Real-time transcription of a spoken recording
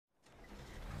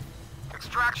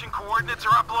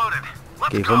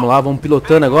Ok, vamos lá, vamos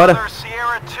pilotando agora.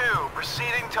 Sierra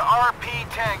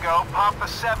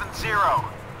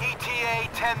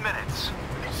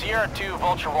 2,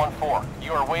 Vulture 1-4.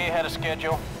 You are way ahead of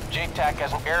schedule. JTAC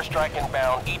has an airstrike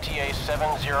inbound, ETA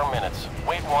 70 minutes.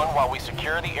 Wait 1 while we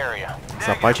secure the area.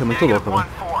 Essa parte é muito louca, mano.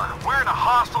 We're in a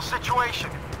hostile situation.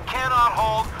 Cannot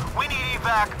hold. We need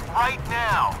evac right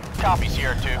now. Copy,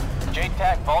 Sierra 2.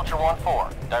 JTAC, Vulture 1-4.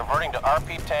 Diverting to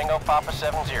RP Tango, Papa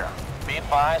 70. Be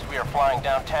advised, we are flying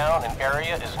downtown and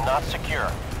area is not secure.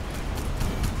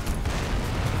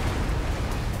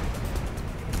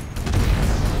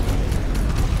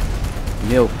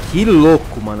 Meu, que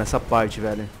louco, mano, essa parte,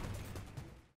 velho.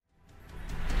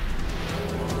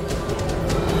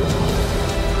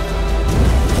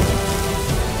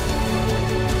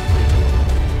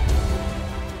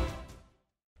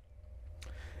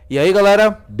 E aí,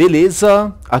 galera,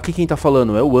 beleza? Aqui quem tá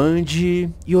falando é o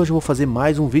Andy. E hoje eu vou fazer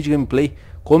mais um vídeo gameplay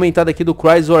comentado aqui do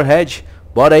Crysis Warhead.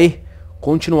 Bora aí,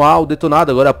 continuar o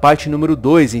Detonado, agora a parte número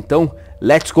 2. Então,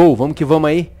 let's go, vamos que vamos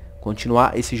aí.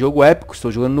 Continuar esse jogo épico, estou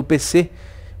jogando no PC.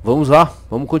 Vamos lá,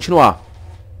 vamos continuar.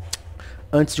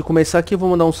 Antes de começar aqui, eu vou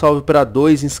mandar um salve para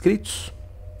 2 inscritos.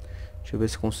 Deixa eu ver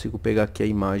se consigo pegar aqui a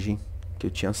imagem que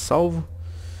eu tinha salvo.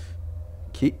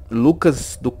 Aqui,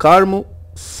 Lucas do Carmo.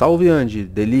 Salve, Andy,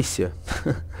 delícia.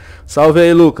 Salve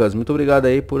aí, Lucas, muito obrigado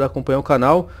aí por acompanhar o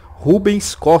canal.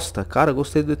 Rubens Costa, cara,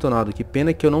 gostei do Detonado. Que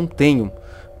pena que eu não tenho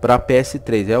para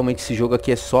PS3. Realmente esse jogo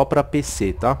aqui é só para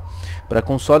PC, tá? Para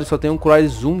console só tem um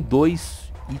Crysis 1,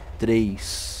 2 e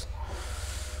 3.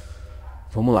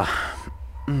 Vamos lá.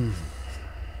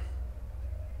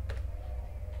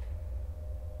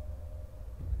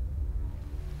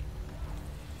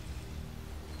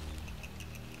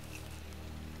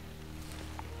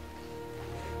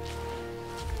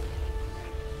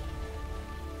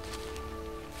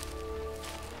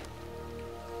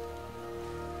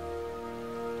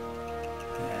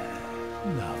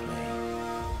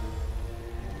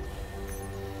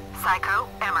 Psycho,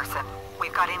 Emerson,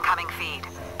 we've got incoming feed.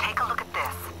 Take a look at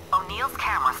this. O'Neill's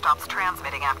camera stops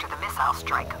transmitting after the missile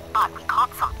strike, but we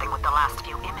caught something with the last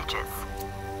few images.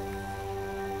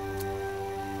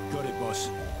 Got it, boss.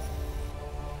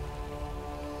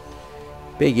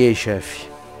 Peguei, chefe.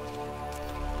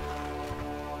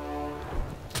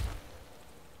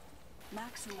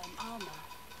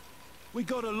 We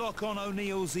got a lock on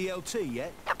O'Neill's ELT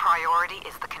yet? The priority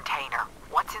is the container.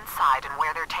 What's inside and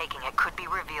where they're taking it could be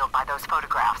revealed by those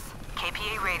photographs.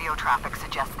 KPA radio traffic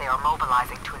suggests they are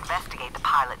mobilizing to investigate the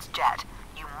pilot's jet.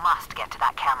 You must get to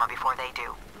that camera before they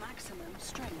do. Maximum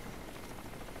strength.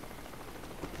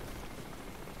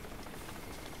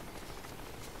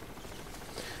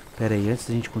 Pera aí, antes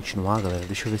da gente continuar, galera,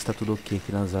 deixa eu ver se tá tudo ok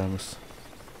aqui nas armas.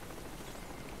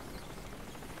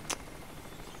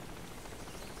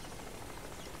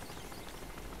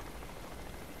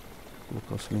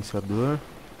 Colocar o silenciador.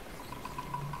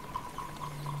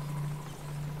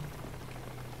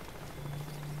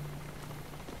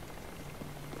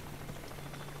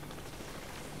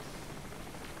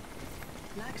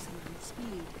 Maximum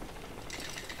speed.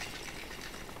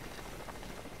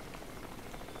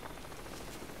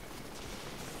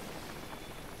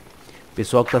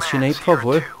 Pessoal que tá assistindo aí, por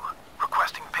favor.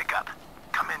 Requesting pickup.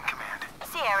 Come in, command.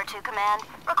 Sierra 2 command.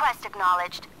 Request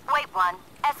acknowledged. Wait 1.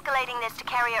 Escalating this to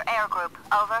carrier air group.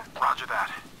 Over. Roger that.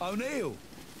 O'Neill,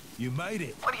 you made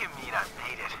it. What do you mean I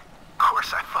made it? Of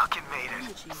course I fucking made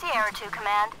it. Sierra 2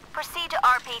 command. Proceed to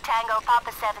RP Tango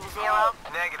Papa 70.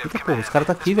 Negative, Eita, pô, command. esse cara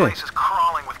tá aqui, This velho. place is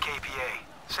crawling with KPA.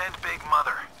 Send Big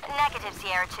Mother. Negative,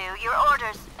 Sierra 2. Your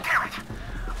orders. Damn it!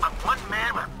 I'm one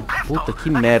man with a pistol. Puta, que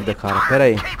merda, cara. Pera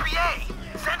aí. KPA!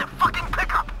 Send a fucking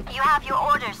pickup! You have your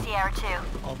orders, Sierra 2.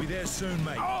 I'll be there soon,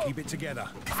 mate. Keep it together.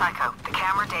 Psycho, the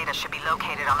camera data should be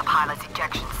located on the pilot's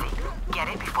ejection seat. Get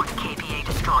it before the KPA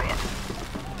destroy it.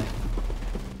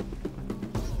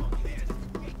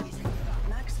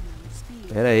 Maximum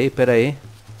speed. Pera aí, pera aí.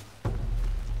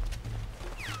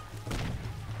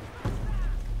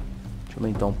 Deixa eu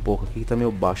aumentar um pouco aqui que tá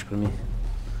meio baixo pra mim.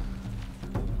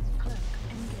 Cloak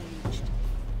engaged.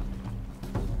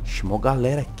 Ixi, mó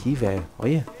galera aqui, velho.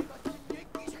 Olha.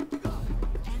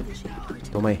 Energy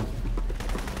critical. Toma aí.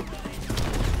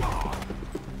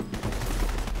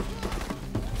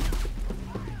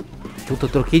 Puta, eu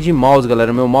troquei de mouse,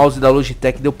 galera. Meu mouse da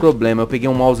Logitech deu problema. Eu peguei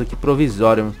um mouse aqui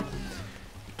provisório.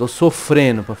 Tô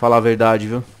sofrendo, pra falar a verdade,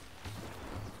 viu?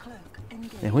 Cloak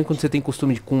engaged. É ruim quando você tem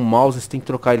costume de com um mouse, você tem que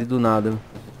trocar ele do nada.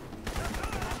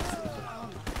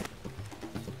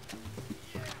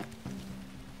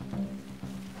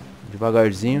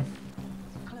 Devagarzinho.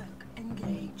 Cloak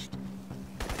engaged.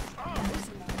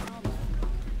 Maximum armor.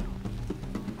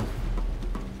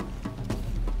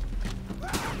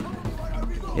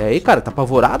 E aí, cara, tá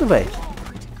apavorado, velho?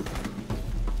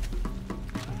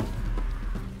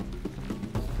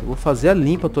 Eu vou fazer a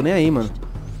limpa, tô nem aí, mano.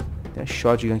 Tem a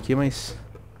shotgun aqui, mas...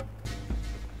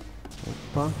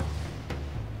 Opa.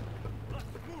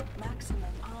 Maximum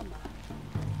armor.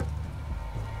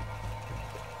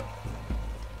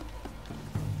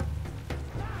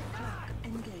 Clock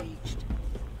engaged.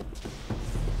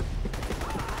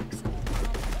 Maximum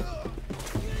armor.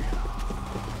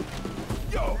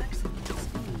 Maximum speed.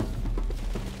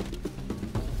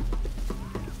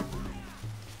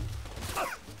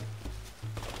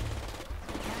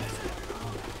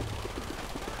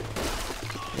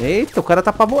 Eita, o cara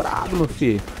tá apavorado, meu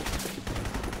filho.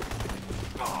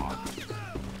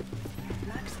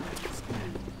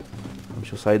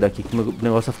 Deixa eu sair daqui que o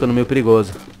negócio tá ficando meio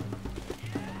perigoso.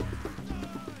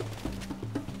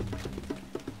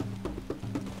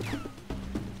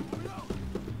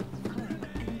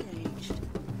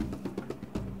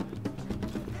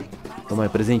 Toma aí,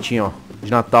 presentinho, ó,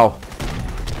 de Natal.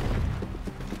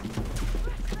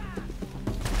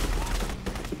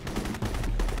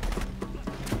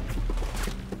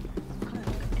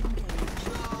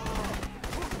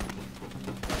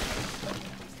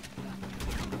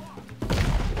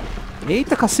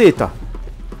 Eita, caceta!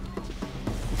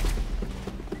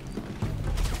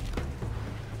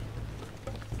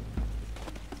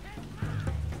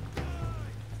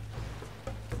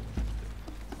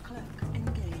 Clock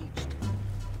engaged.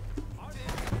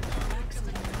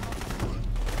 Maximum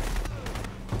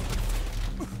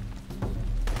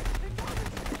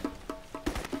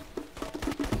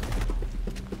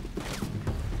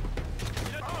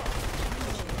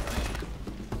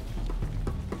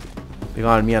Vou pegar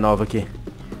uma arminha nova aqui.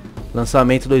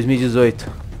 Lançamento 2018.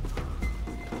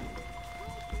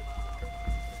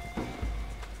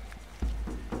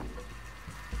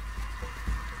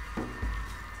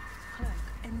 clock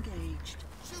engaged.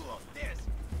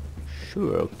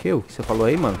 Sure, o que você falou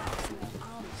aí, mano?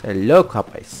 Você é louco,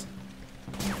 rapaz.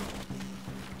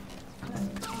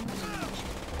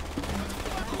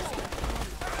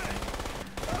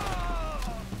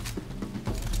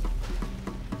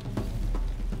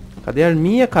 Cadê a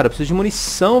arminha, cara? Preciso de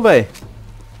munição, velho.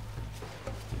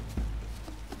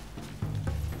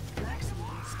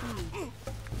 Maximum speed.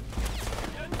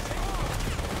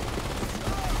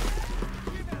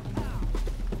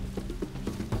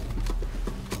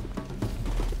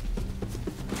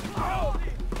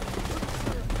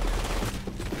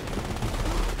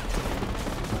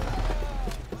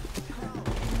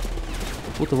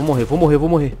 Puta, vou morrer, vou morrer, vou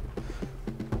morrer.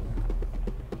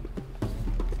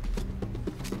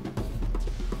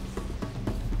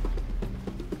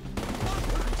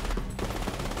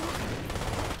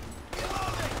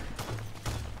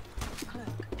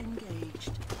 Clock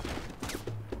engaged.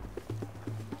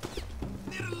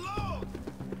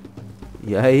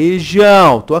 E aí,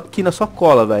 João? Tô aqui na sua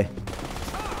cola, velho.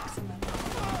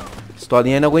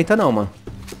 Pistolinha aí não aguenta não, mano.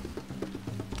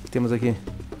 O que temos aqui?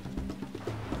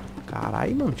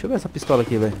 Caralho, mano. Deixa eu ver essa pistola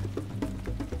aqui, velho.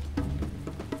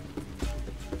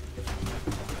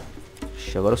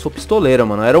 Ixi, agora eu sou pistoleiro,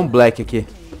 mano. Era um black aqui.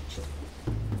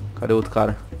 Cadê o outro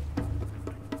cara?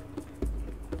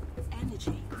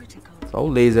 Energy critical. Só o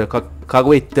laser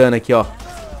caguetando aqui, ó.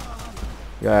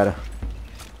 Já era.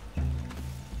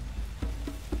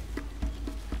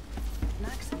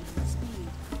 Maximum speed.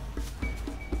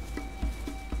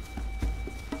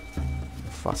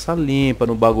 Faça limpa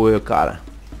no bagulho, cara.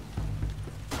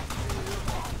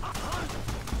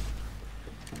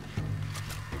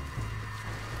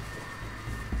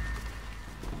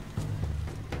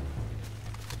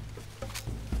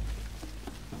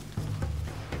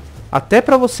 Até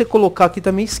pra você colocar aqui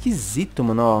tá meio esquisito,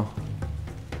 mano, ó.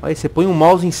 Aí você põe o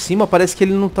mouse em cima, parece que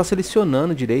ele não tá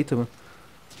selecionando direito, mano.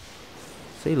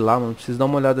 Sei lá, mano, preciso dar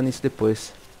uma olhada nisso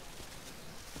depois.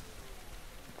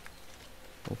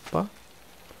 Opa.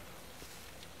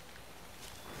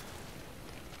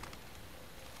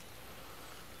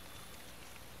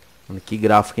 Mano, que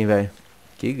gráfico, hein, velho.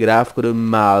 Que gráfico do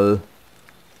mal.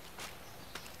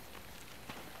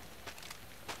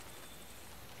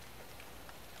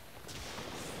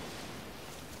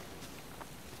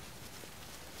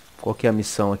 Qual que é a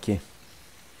missão aqui?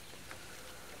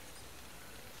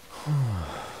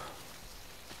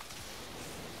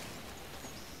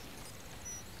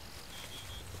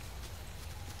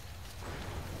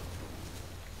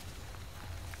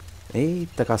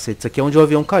 Eita, cacete. Isso aqui é onde o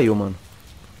avião caiu, mano.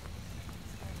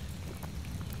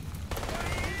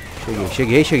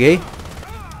 Cheguei.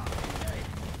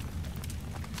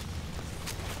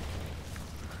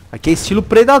 Aqui é estilo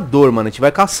predador, mano. A gente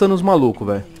vai caçando os malucos,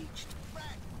 velho.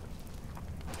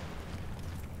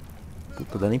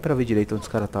 dá nem pra ver direito onde os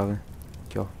caras estavam, né?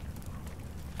 Aqui, ó.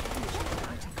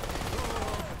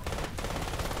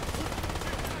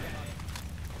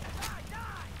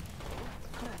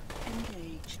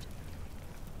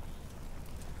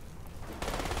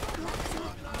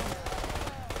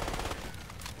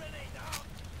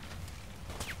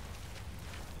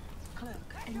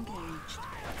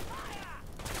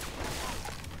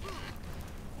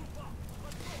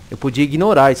 Eu podia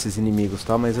ignorar esses inimigos,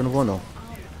 tá? Mas eu não vou não.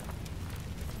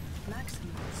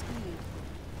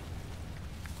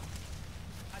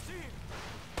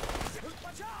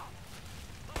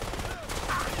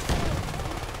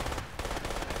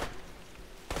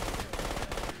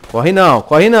 Corre não,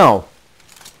 corre não.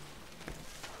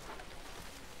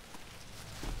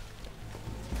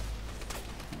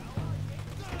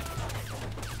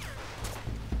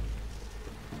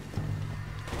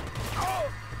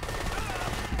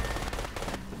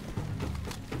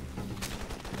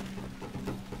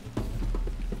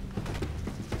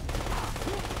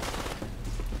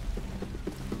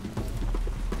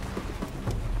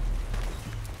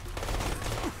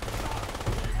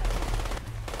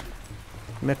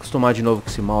 Vou me acostumar de novo com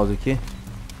esse mouse aqui.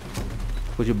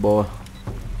 Ficou de boa.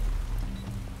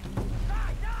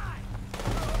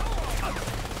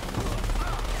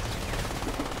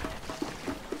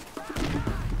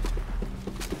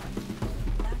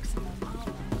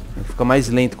 Fica mais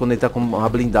lento quando ele tá com a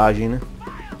blindagem, né?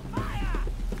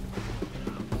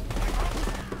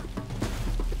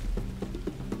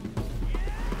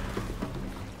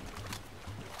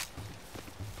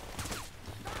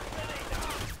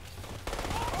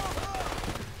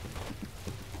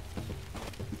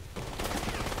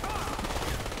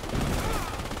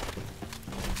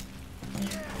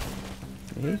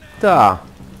 Eita!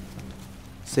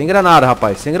 Sem granada,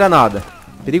 rapaz, sem granada.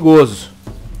 Perigoso.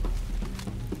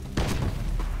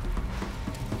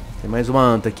 Tem mais uma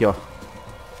anta aqui, ó.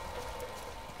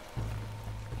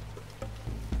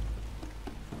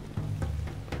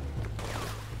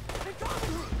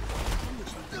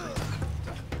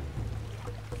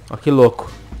 Ó que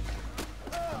louco.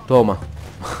 Toma.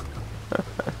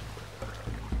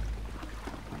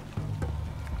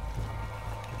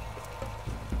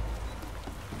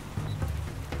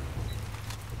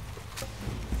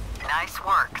 Nice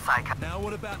work, Psycho. Now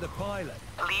what about the pilot?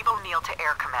 Leave O'Neill to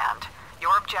Air Command.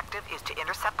 Your objective is to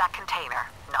intercept that container,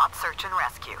 not search and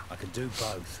rescue. I can do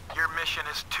both. Your mission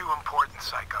is too important,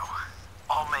 Psycho.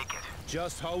 I'll make it.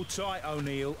 Just hold tight,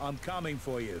 O'Neill. I'm coming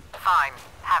for you. Fine,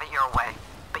 have it your way.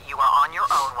 But you are on your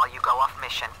own while you go off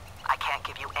mission. I can't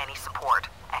give you any support.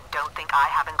 And don't think I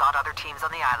haven't got other teams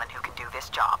on the island who can do this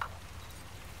job.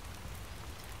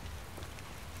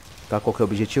 Tá, qual que é o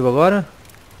objetivo agora?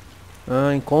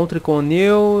 Encontre com o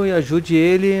Neil e ajude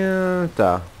ele.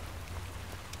 Tá.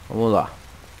 Vamos lá.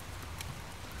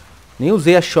 Nem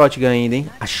usei a shotgun ainda,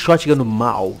 hein? A shotgun do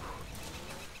mal.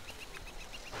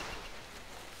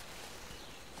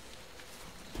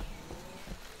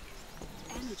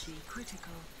 Energy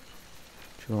critical.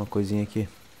 Deixa eu ver uma coisinha aqui.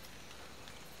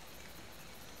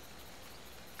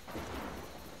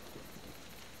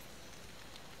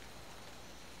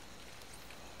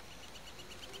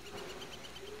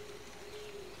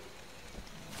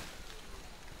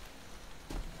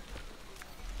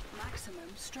 Maximum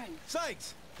strength.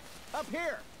 Sights! Up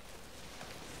here!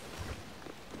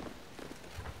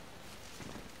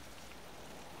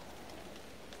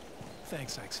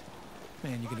 Thanks, Sykes.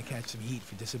 Man, you're gonna catch some heat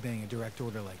for disobeying a direct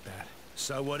order like that.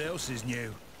 So what else is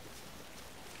new?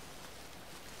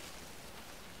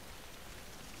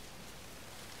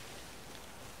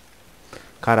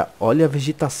 Cara, olha a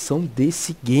vegetação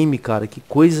desse game, cara. Que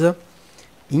coisa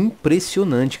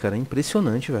impressionante, cara.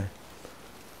 Impressionante, velho.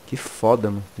 Que foda,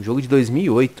 mano. Jogo de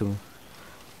 2008, mano.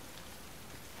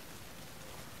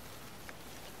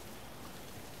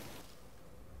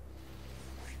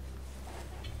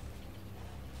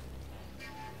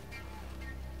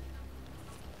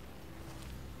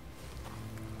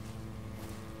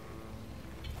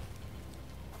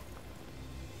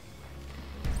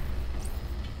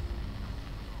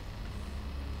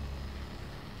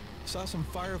 Saw some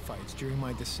firefights during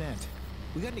my descent.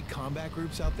 We got any combat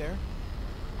groups out there?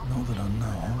 Not that I know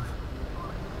of.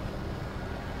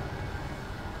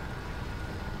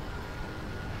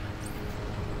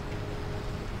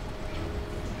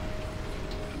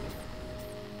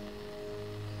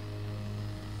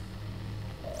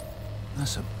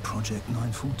 That's a Project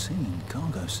 914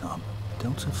 cargo sub,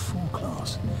 Delta 4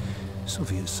 class.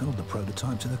 Soviets sold the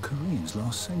prototype to the Koreans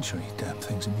last century. Damn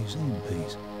thing's a museum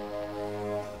piece.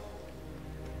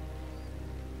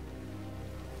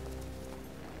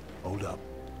 Hold up.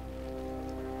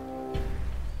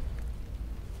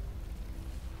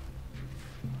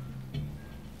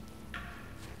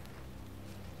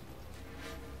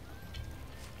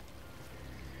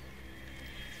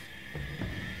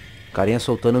 Carinha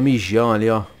soltando mijão ali,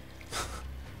 ó.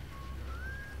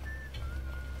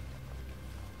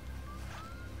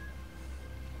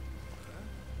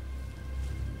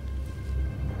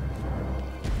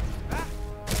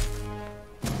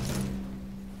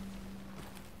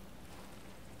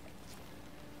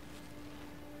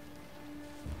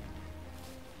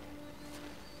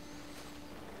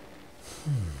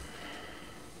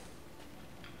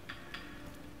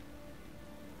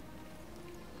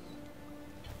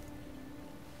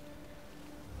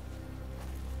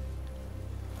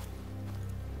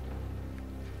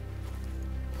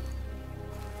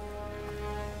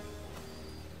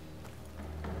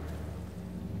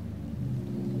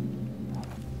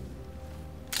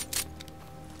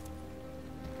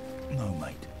 No,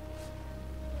 mate.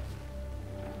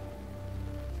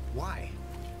 Why?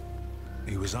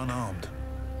 He was unarmed.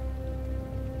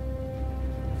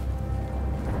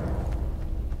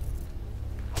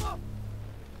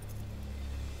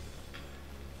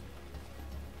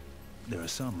 There are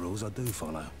some rules I do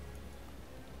follow.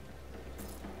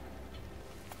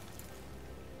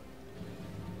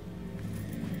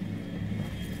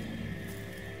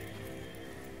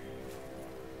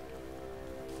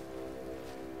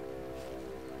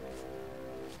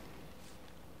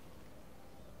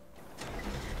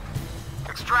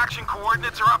 Extraction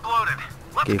coordinates are uploaded.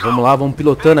 Ok, vamos lá, vamos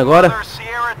pilotando agora.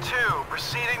 Sierra 2,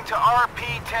 proceeding to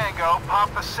RP Tango,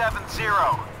 Papa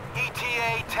 70.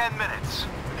 ETA 10 minutes.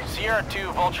 Sierra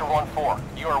 2, Vulture 1-4.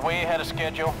 You are way ahead of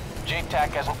schedule.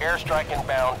 JTAC has an airstrike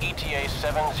inbound, ETA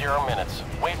 70 minutes.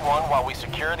 Wait 1 while we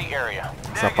secure the area.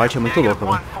 Essa parte é muito louca,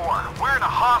 mano. 1-4. We're in a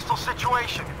hostile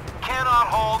situation. Cannot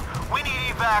hold. We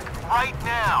need evac right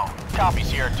now. Copy,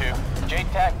 Sierra 2.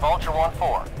 JTAC, Vulture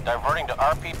 1-4. Diverting to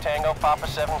RP Tango, Papa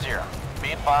 70.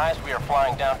 Be advised, we are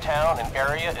flying downtown and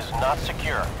area is not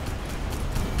secure.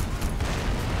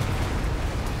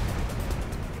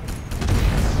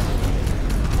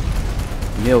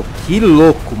 Meu, que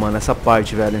louco, mano, essa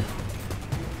parte, velho.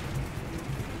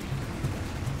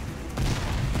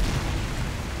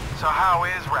 So how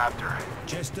is Raptor?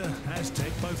 Jester,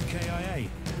 Aztec, both KIA.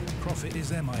 Prophet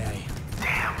is MIA.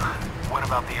 Damn. What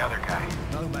about the other guy?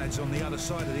 Nomad's on the other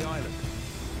side of the island.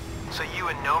 So you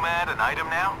and Nomad an item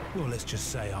now? Well, let's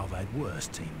just say I've had worse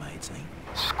teammates, eh?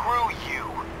 Screw you.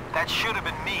 That should have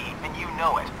been me, and you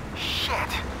know it. Shit.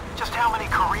 Just how many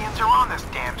Koreans are on this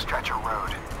damn stretch of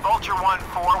road? Vulture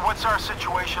 1-4, what's our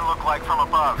situation look like from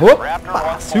above?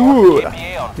 Opa, segura.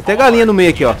 E tem galinha no meio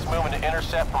aqui, ó. Moving to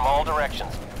intercept from all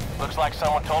directions. Looks like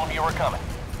someone told him you were coming.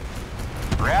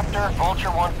 Raptor, Vulture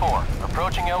 1-4,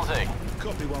 approaching LZ.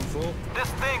 Copy 1-4.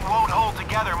 This thing won't hold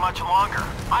together much longer.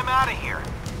 I'm out of here.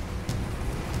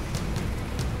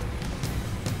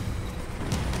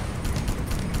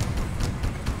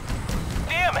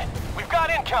 Damn it! We've got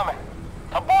incoming.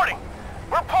 Aborting.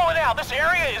 We're pulling out. This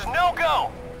area is no-go.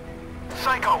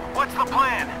 Psycho, what's the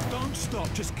plan? Don't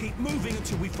stop, just keep moving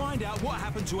until we find out what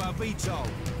happened to our VTOL.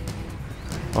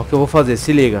 Ó o que eu vou fazer,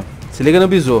 se liga. Se liga no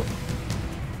bizu.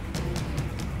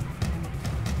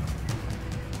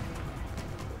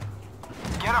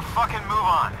 Get a fucking move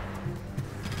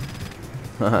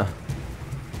on.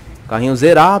 Carrinho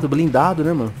zerado, blindado,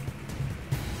 né, mano?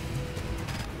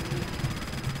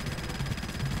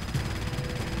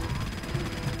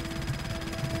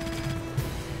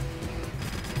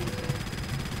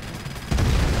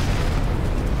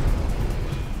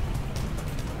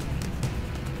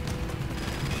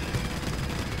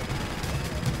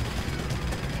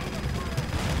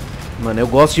 Mano, eu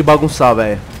gosto de bagunçar,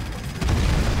 velho.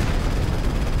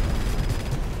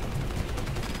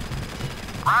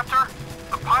 Raptor,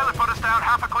 the pilot put us down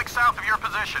half a click south of your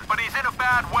position, but he's in a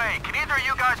bad way. Can either of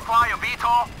you guys fly a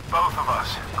VTOL? Both of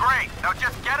us. Great. Now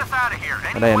just get us out of here.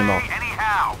 Pera aí, Anyway, animal.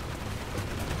 anyhow.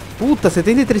 Puta,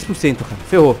 73%, cara.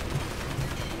 Ferrou.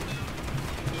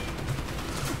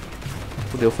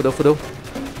 Fudeu, fudeu, fudeu.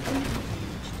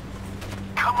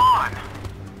 Come on.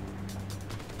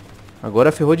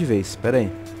 Agora ferrou de vez. Pera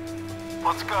aí.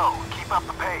 Let's go. Keep up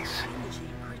the pace. Energy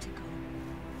critical.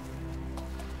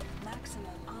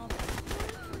 Maximum armor.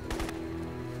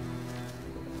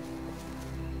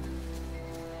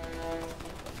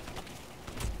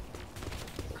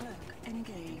 Cloak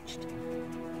engaged.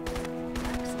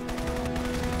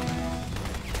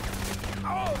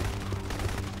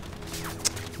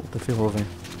 Puta, ferrou, velho.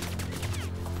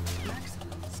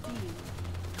 Maximum speed.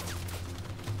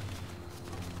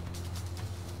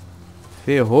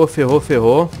 Ferrou, ferrou,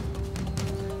 ferrou.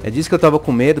 É disso que eu tava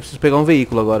com medo. Preciso pegar um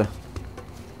veículo agora.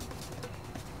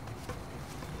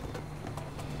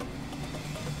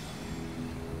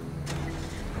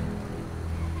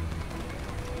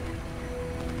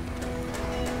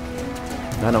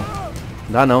 Dá não.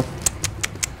 Dá não.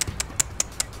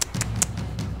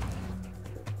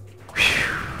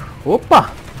 Opa!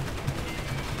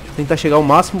 Vou tentar chegar o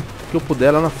máximo que eu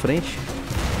puder lá na frente.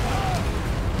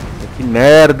 Que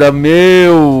merda,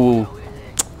 meu!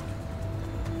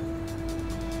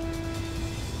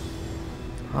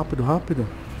 Rápido, rápido.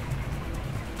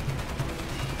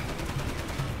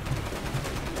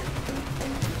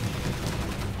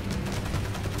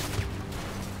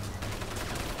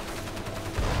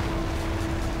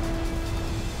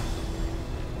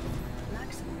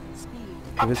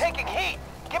 I'm taking heat.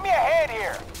 Give me a hand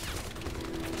here.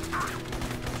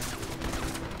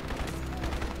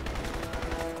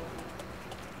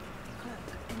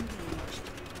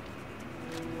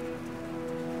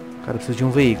 Cara, eu preciso de um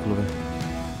veículo, velho.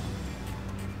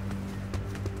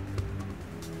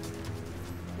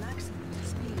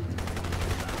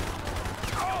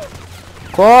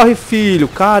 Corre, filho!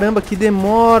 Caramba, que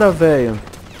demora, velho.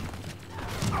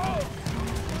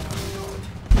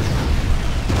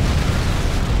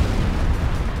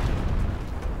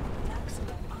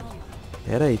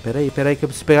 Pera aí que eu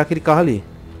preciso pegar aquele carro ali.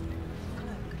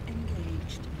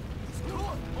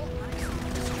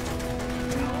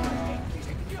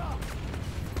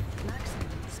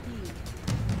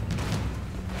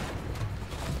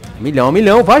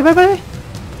 Milhão, vai.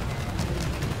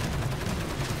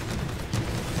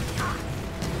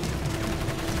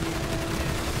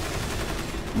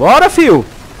 Bora, fio!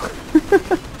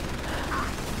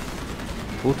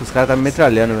 Puta, os caras tá me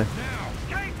metralhando, velho.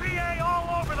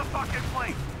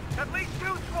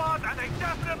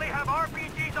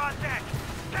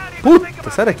 Puta,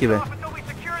 sai daqui, velho.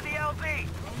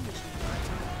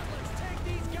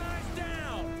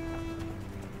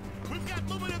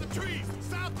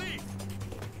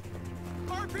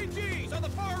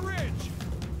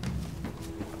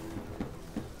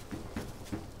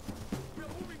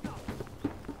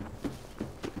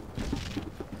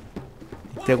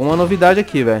 Tem alguma novidade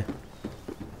aqui, velho.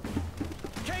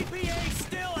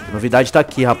 Novidade tá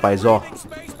aqui, rapaz, ó.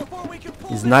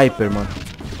 Sniper, mano.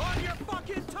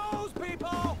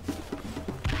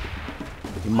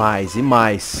 E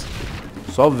mais.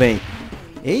 Só vem.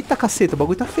 Eita, caceta, o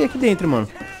bagulho tá feio aqui dentro, mano.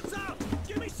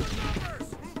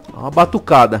 Uma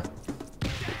batucada.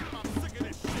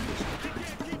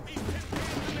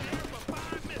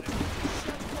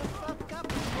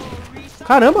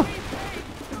 Caramba!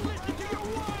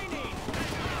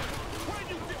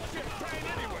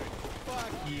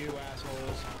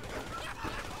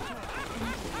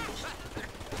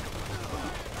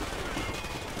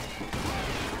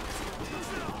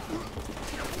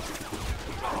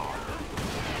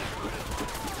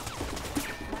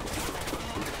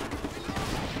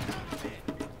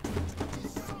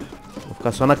 Vou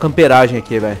ficar só na camperagem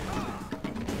aqui, velho.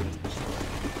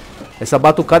 Essa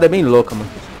batucada é bem louca, mano.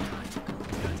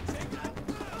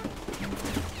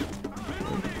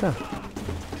 Eita.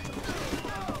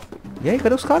 E aí,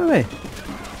 cadê os caras, velho?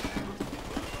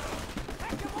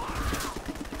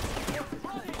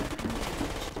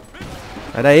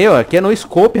 Pera aí, ó. Aqui é no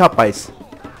scope, rapaz.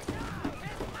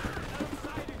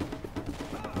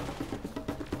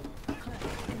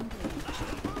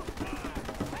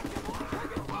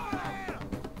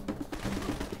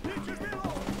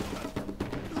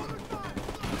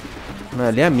 Não,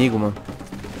 ali é amigo, mano.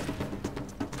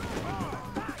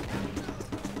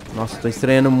 Nossa, tô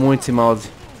estranhando muito esse mouse.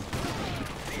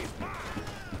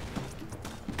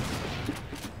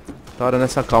 Tá hora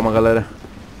nessa calma, galera.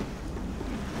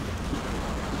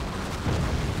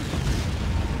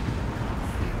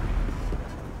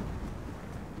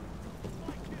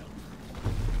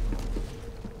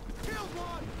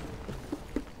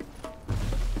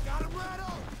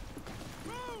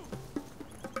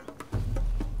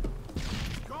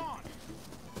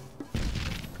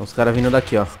 Tem os caras vindo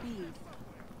daqui, ó.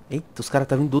 Eita, os caras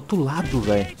tá vindo do outro lado,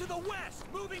 velho.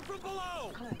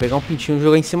 Vou pegar um pintinho e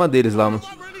jogar em cima deles lá, mano.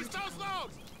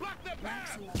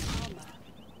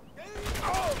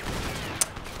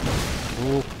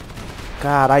 Oh,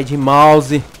 carai de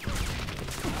mouse.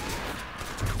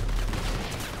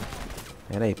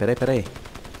 Pera aí.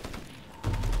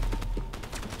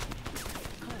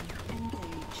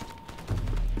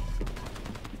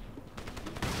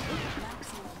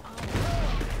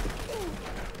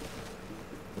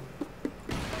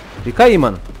 Fica aí,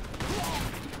 mano.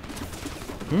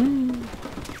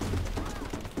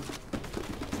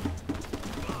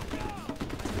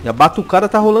 E a batucada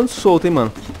tá rolando solta, hein,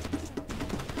 mano.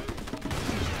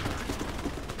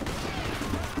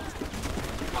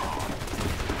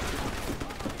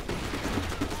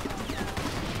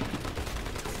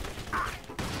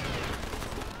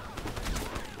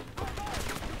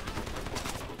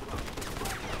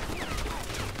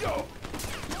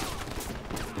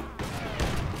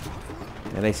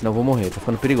 Pera aí, senão eu vou morrer. Tá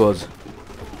ficando perigoso.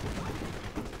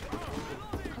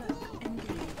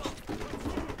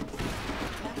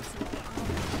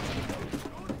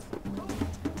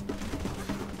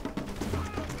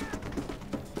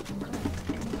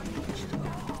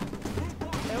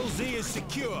 LZ is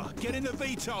secure. Get in the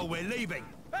VTOL. We're leaving.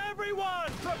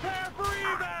 Everyone, prepare for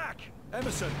evac!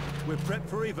 Emerson, we're prepped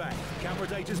for evac. Camera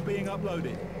data's being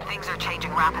uploaded. Things are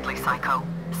changing rapidly, Psycho.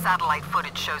 Satellite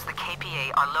footage shows the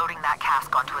KPA are loading that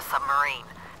cask onto a submarine.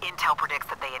 Intel predicts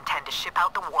that they intend to ship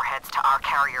out the warheads to our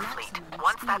carrier fleet.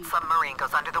 Once that submarine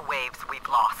goes under the waves, we've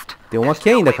lost. Tem um aqui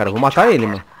ainda, cara. Vou matar ele,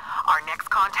 mano. Our next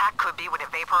contact could be when it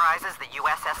vaporizes the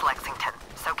USS Lexington.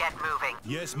 So get moving.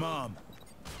 Yes, Mom.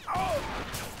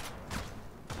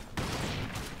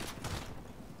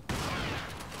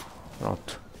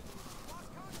 Pronto.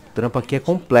 O trampo aqui é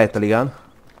completo, tá ligado?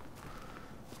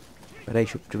 Pera aí,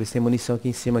 deixa eu ver se tem munição aqui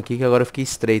em cima aqui, que agora eu fiquei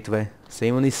estreito, velho.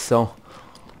 Sem munição.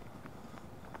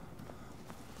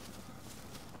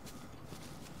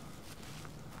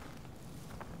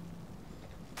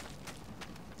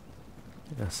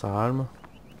 Essa arma.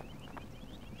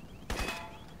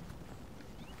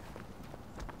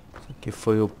 Esse aqui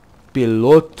foi o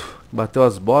piloto que bateu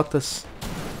as botas.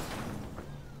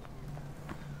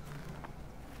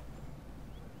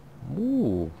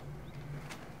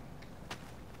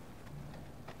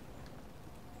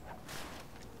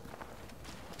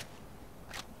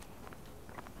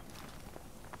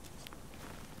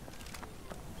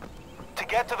 To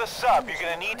get to the sub, you're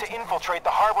gonna need to infiltrate the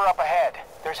harbor up ahead.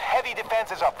 There's heavy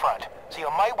defenses up front, so you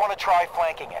might want to try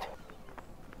flanking it.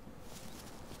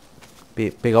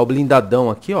 Pegar o blindadão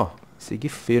aqui, ó. Seguir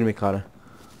firme, cara.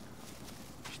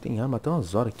 Tem arma até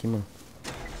umas horas aqui, mano.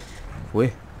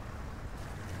 Foi.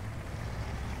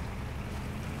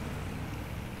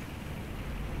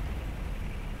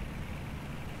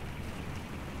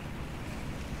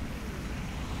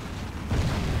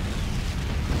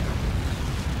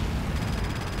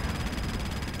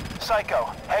 Psycho,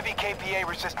 heavy KPA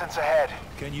resistance ahead.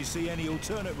 Can you see any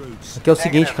alternate routes? Aqui é o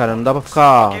seguinte, cara, não dá pra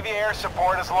ficar Give you air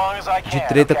support as long as I de can,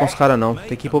 treta com okay? os caras não.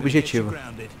 Tem que ir pro objetivo.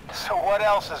 So what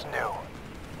else is new?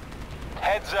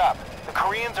 Heads up. The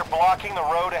Koreans are blocking the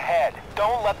road ahead.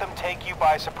 Don't let them take you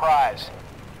by surprise.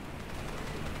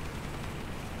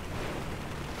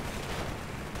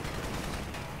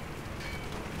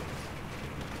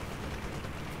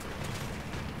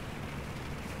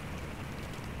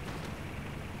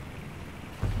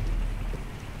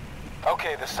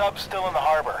 Okay, the sub's still in the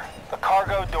harbor. The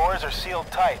cargo doors are sealed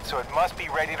tight, so it must be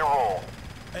ready to roll.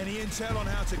 Any intel on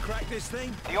how to crack this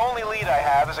thing? The only lead I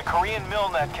have is a Korean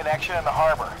MILNET connection in the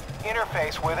harbor.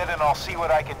 Interface with it and I'll see what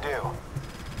I can do.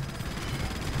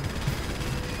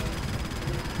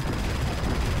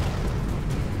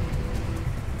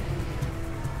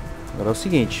 Agora é o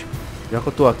seguinte, já que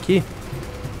eu tô aqui,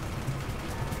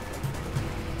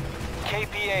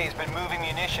 KPA's been moving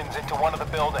munitions into one of the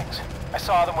buildings. I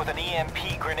saw them with an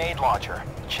EMP grenade launcher.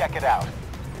 Check it out.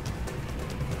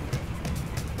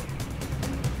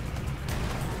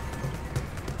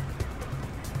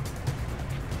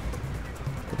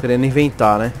 tô querendo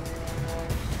inventar, né?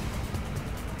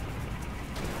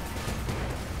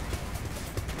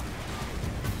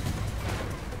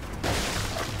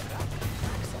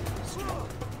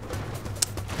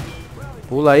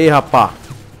 Pula aí, rapá.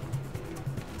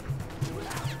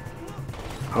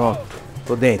 Pronto,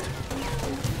 tô dentro.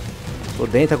 Tô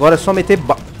dentro, agora é só meter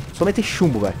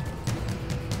chumbo, velho.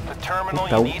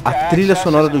 Puta, a trilha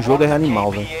sonora do jogo é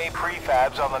animal, velho.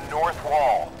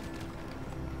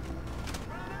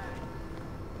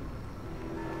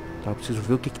 Tá, eu preciso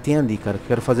ver o que tem ali, cara. Eu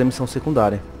quero fazer a missão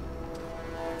secundária.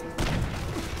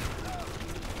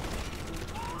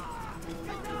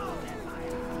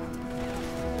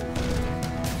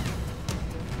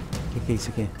 O que é isso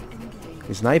aqui?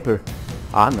 Sniper?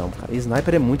 Ah, não, cara.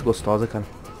 Sniper é muito gostosa, cara.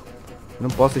 Eu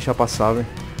não posso deixar passar, velho.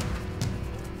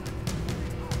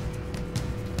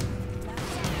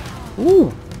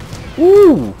 O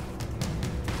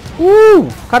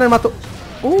cara matou.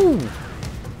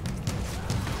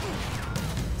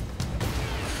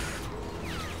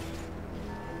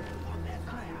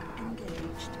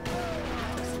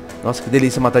 Nossa, que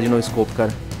delícia matar de no scope,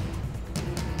 cara.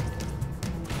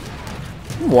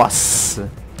 Nossa.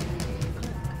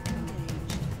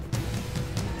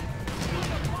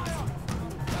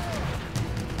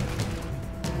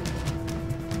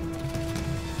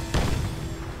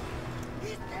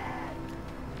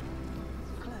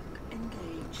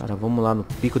 Cara, vamos lá no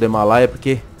pico do Himalaia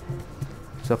porque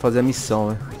precisa fazer a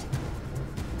missão, né?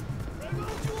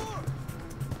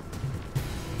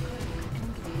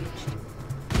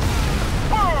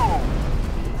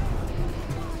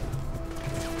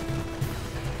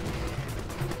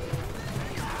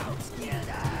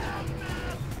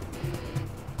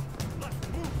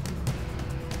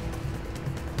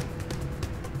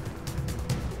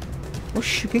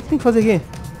 Oxi, o que tem que fazer aqui?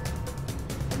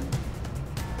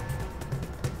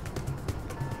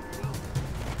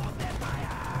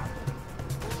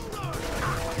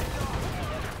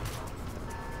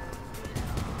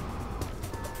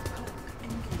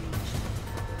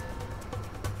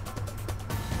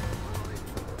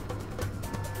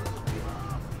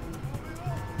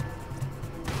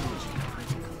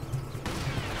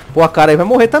 Pô, a cara aí vai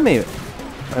morrer também, velho.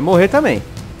 Vai morrer também.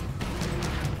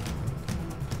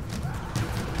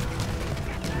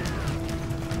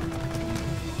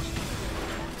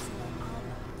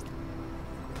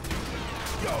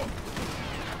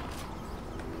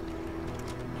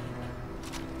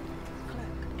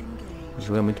 O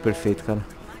jogo é muito perfeito, cara.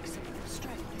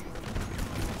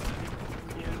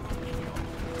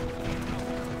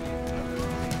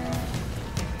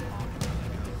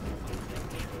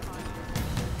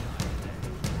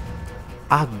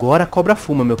 Agora a cobra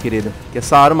fuma, meu querido. Que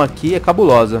essa arma aqui é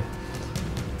cabulosa.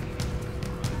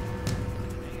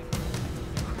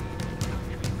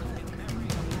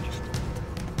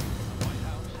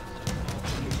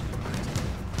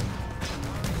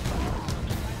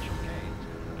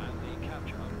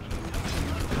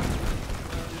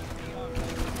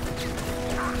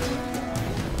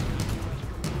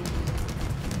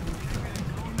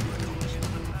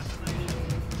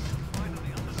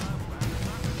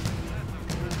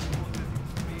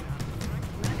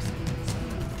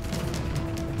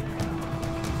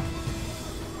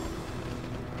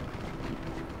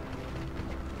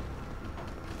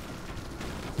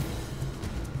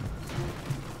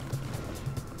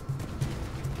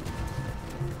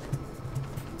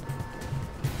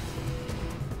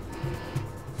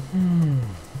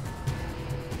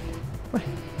 Ué.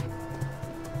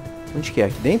 Onde que é?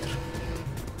 Aqui dentro?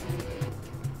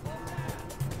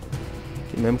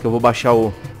 Aqui mesmo que eu vou baixar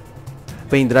o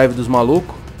pendrive dos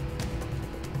malucos.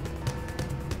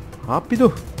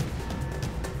 Rápido.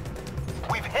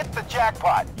 We've hit the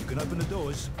jackpot. You can open the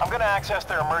doors. I'm gonna access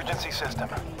their emergency system.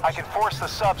 I can force the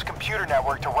sub's computer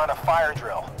network to run a fire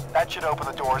drill. That should open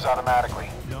the doors automatically.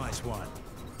 Nice one.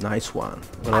 Nice one.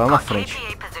 Agora lá na frente.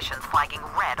 KPA positions flagging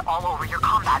red all over your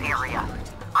combat area.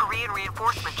 Korean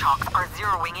reinforcement chocks are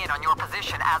zeroing in on your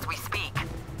position as we speak.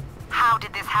 How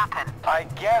did this happen? I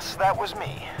guess that was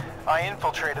me. I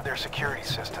infiltrated their security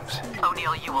systems.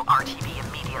 O'Neill, you will RTV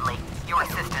immediately. Your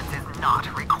assistance is not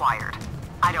required.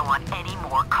 I don't want any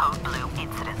more Code Blue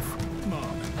incidents.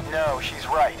 No, she's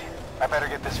right. I better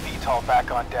get this VTOL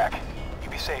back on deck. You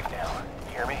be safe now.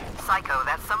 You hear me? Psycho,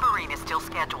 that submarine is still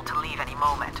scheduled to leave any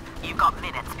moment. You've got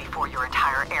minutes before your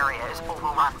entire area is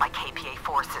overrun by KPA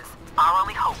forces. Our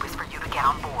only hope is for you to get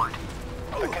on board.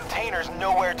 The container's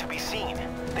nowhere to be seen.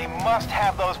 They must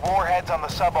have those warheads on the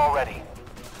sub already.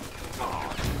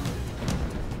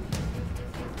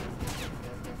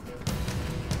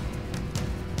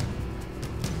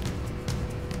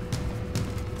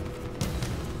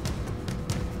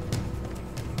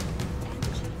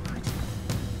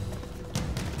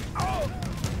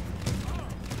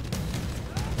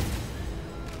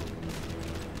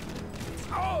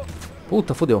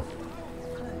 Puta, fodeu.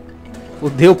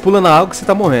 Fodeu, pula na água que você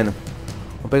tá morrendo.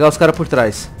 Vamos pegar os caras por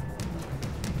trás.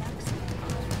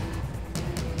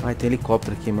 Ai, tem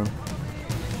helicóptero aqui, mano.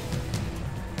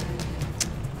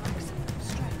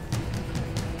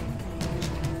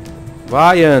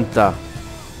 Vai, Anta.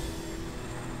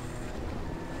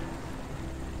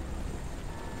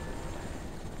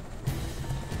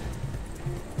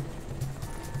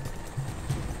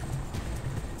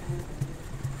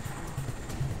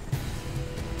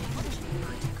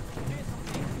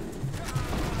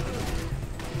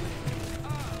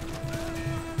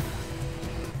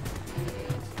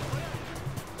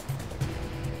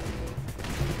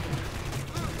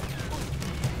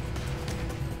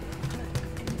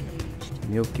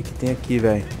 Meu, o que que tem aqui,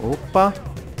 velho? Opa!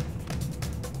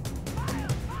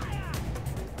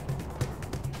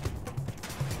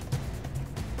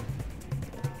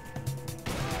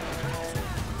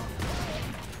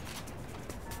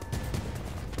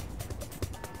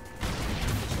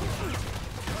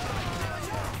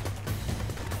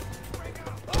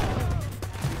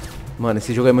 Mano,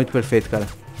 esse jogo é muito perfeito, cara.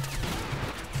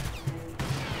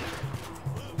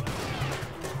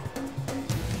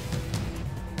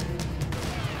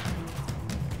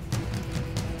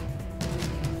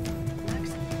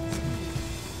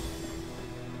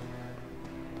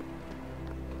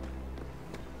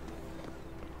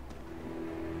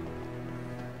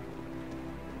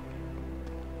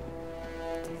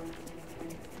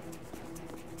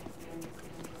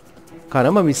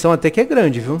 Caramba, a missão até que é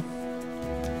grande, viu?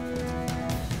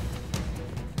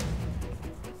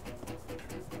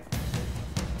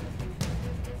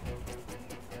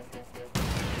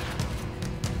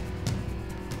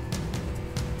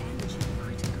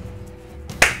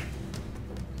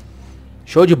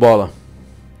 Show de bola.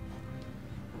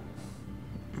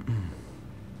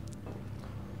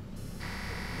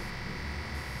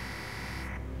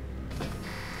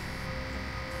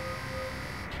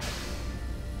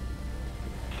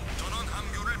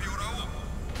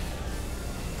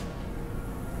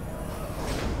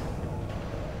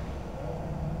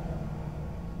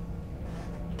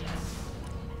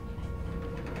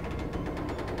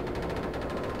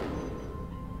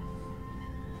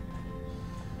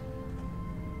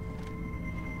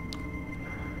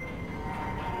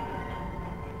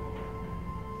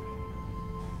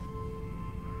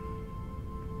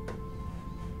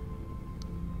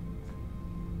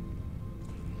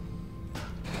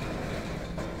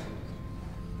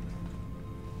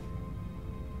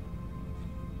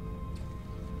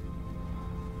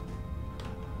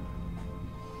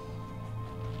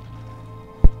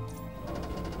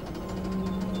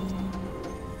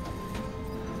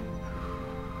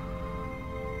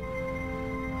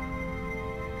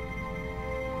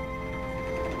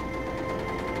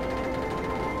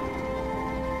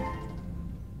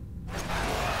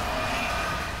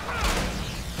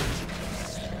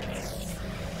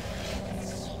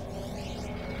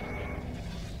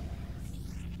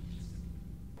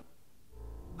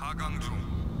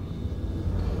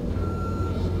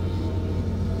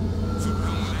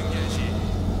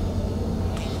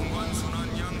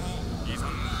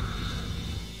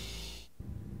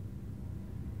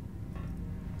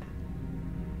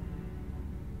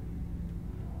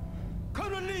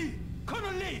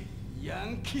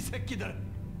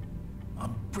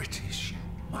 I'm British, you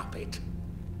muppet.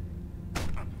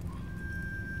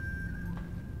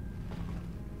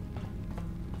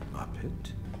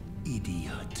 Muppet?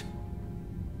 Idiot.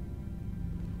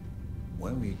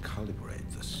 When we calibrate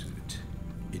the suit,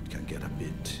 it can get a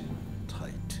bit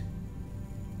tight.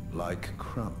 Like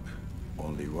crump,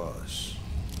 only worse.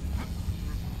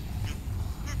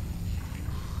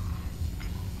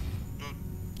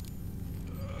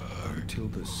 Until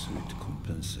the suit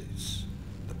compensates,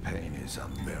 the pain is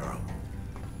unbearable.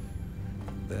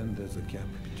 Then there's a gap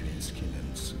between skin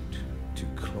and suit. Too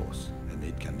close, and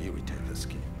it can irritate the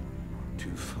skin.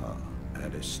 Too far,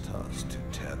 and it starts to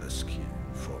tear the skin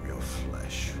from your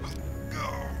flesh.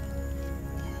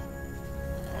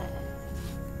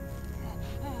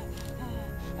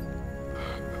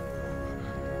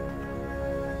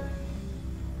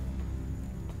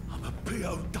 I'm a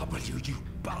POW, you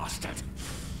bastard!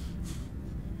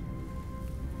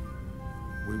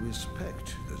 We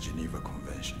respect the Geneva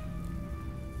Convention.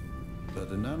 But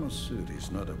the nanosuit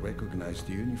is not a recognized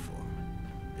uniform.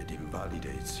 It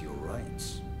invalidates your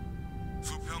rights.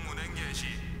 수평운행 개시.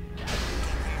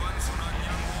 도풍관 순환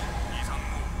양호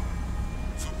이상무.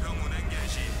 수평운행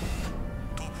개시.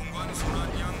 도풍관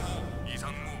순환 양호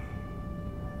이상무.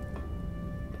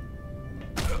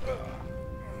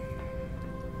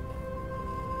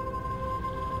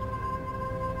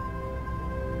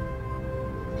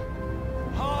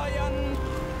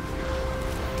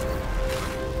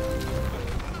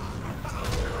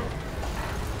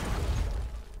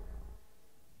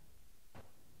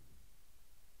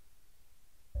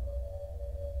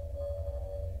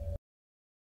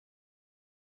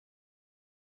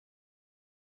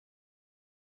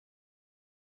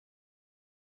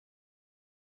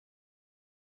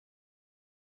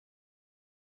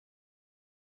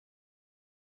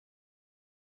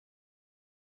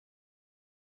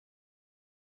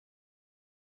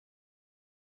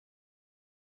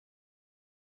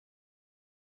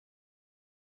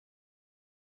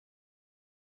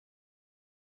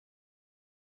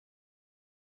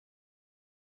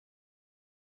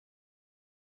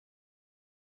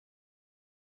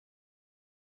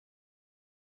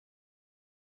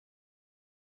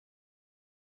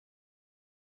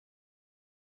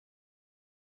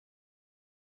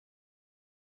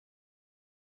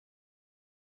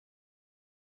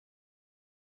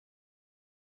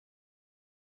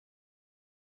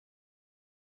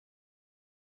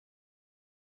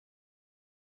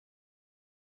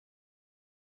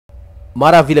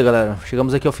 Maravilha, galera.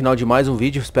 Chegamos aqui ao final de mais um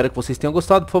vídeo. Espero que vocês tenham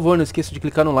gostado. Por favor, não esqueça de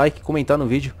clicar no like, comentar no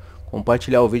vídeo,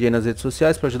 compartilhar o vídeo aí nas redes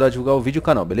sociais para ajudar a divulgar o vídeo e o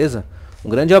canal, beleza? Um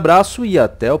grande abraço e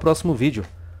até o próximo vídeo.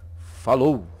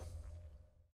 Falou!